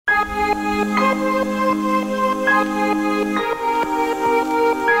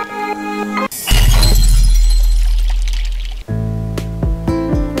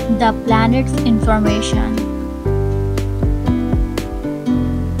The planet's information.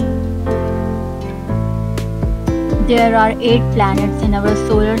 There are 8 planets in our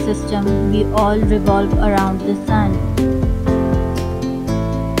solar system. We all revolve around the sun.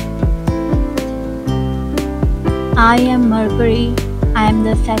 I am Mercury. I am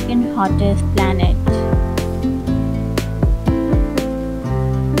the second hottest planet.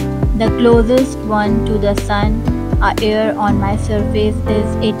 The closest one to the sun, our air on my surface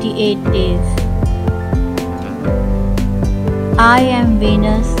is 88 days. I am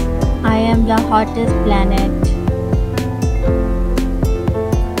Venus. I am the hottest planet.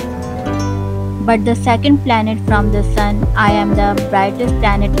 But the second planet from the sun, I am the brightest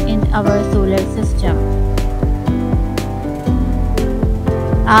planet in our solar system.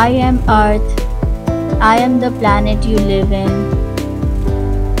 I am Earth. I am the planet you live in.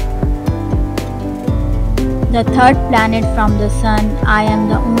 The third planet from the sun, I am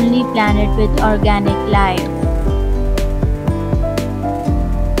the only planet with organic life.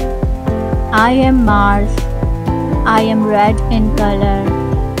 I am Mars. I am red in color.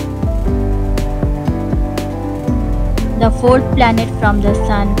 The fourth planet from the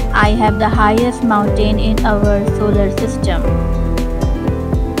sun, I have the highest mountain in our solar system.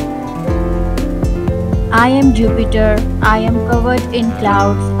 I am Jupiter. I am covered in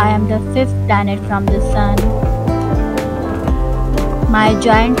clouds. I am the fifth planet from the sun. My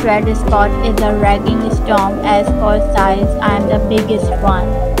giant red spot is a raging storm. As for size, I am the biggest one.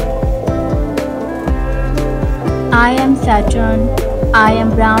 I am Saturn. I am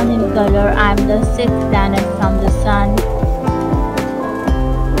brown in color. I am the sixth planet from the sun.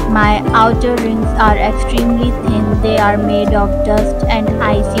 My outer rings are extremely thin. They are made of dust and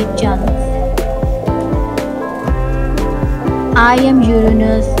icy chunks. I am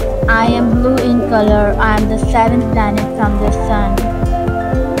Uranus. I am blue in color. I am the seventh planet from the sun.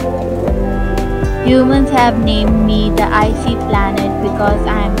 Humans have named me the icy planet because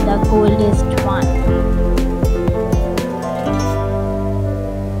I am the coldest one.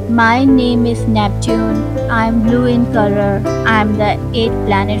 My name is Neptune. I am blue in color. I am the eighth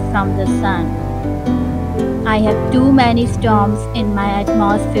planet from the sun. I have too many storms in my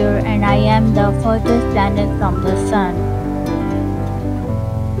atmosphere and I am the furthest planet from the sun.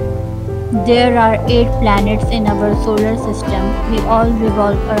 There are 8 planets in our solar system. We all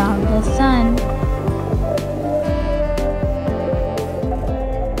revolve around the sun.